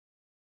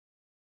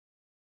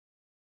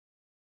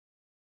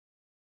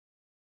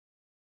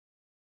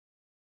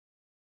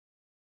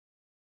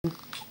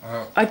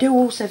I do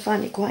also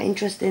find it quite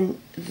interesting,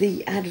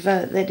 the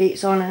advert that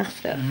it's on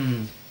after.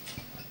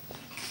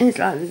 It's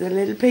like there's a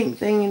little pink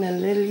thing and a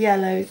little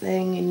yellow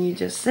thing, and you're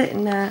just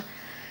sitting there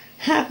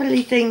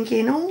happily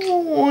thinking,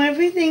 oh,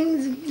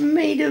 everything's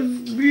made of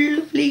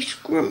lovely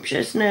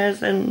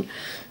scrumptiousness and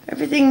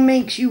everything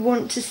makes you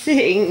want to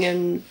sing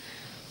and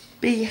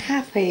be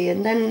happy,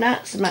 and then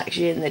that smacks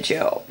you in the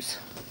chops.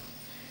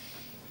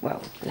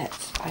 Well,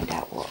 let's find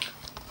out what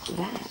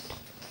that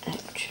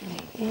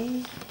actually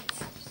is.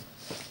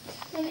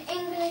 An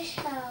English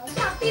house.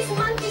 Puppies,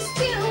 monkeys,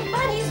 too.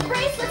 Bunnies,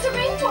 bracelets, a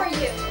ring for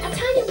you. A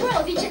tiny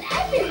world, each and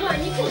every one.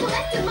 You can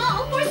collect them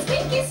all for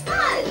Squinky's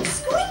fun.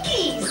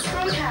 Squinky's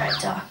from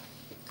character.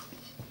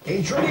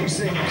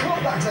 Introducing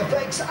combat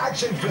effects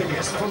action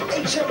figures from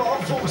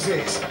HMR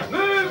Forces.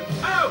 Move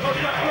out!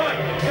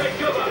 Right, take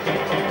cover.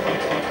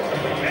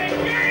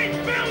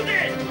 Engage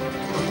building!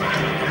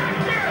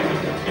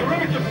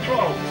 Perimeter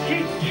patrol,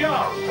 keep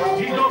sharp.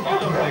 He's on to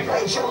something.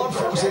 HMR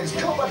Forces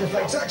combat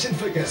effects action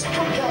figures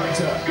from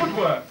character. Good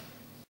work.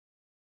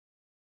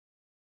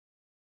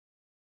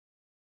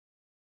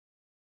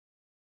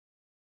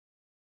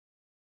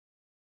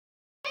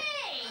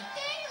 Hey,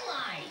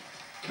 daylight!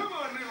 Come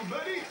on, little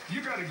buddy.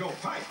 You gotta go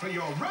fight for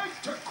your right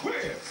to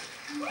quiz.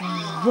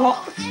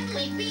 What?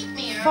 Finley beat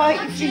me.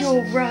 Fight for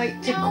your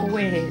right to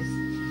quiz.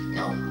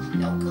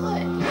 No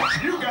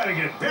good. You gotta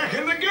get back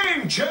in the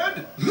game,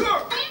 Chud.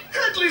 Look,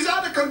 Headley's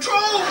out of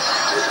control.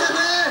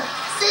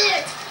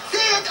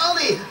 Say it,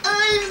 Ollie.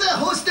 I'm the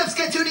host of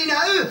Skatoony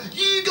now.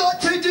 You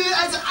got to do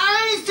as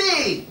I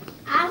say.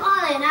 I'm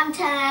Ollie and I'm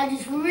 10 and I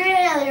just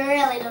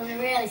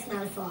really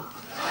smelly fog.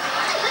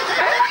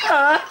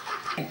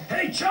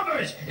 Hey,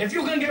 Chubbers, if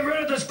you can get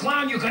rid of this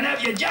clown, you can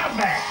have your job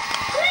back.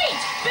 Great!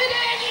 But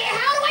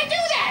how do I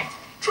do that?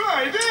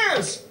 Try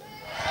this.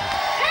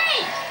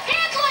 Hey,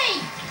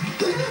 Headley!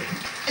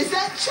 Is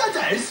that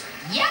Chudders?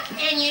 Yep,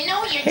 and you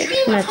know your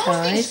dream of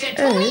hosting Hypnotise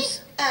Skatoony?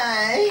 us,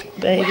 Aye.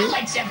 baby. Well,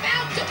 it's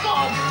about to go.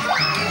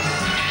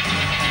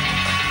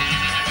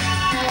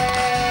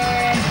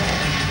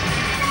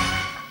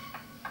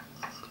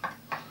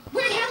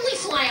 Where'd Headley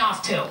fly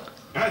off to?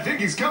 I think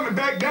he's coming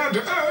back down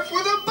to earth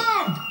with a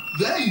bump.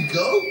 There you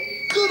go.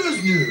 Good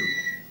as new.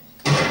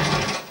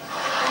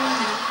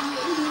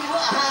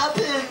 What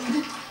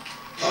happened?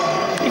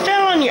 You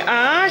fell on your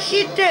ass,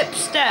 you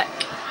dipstick.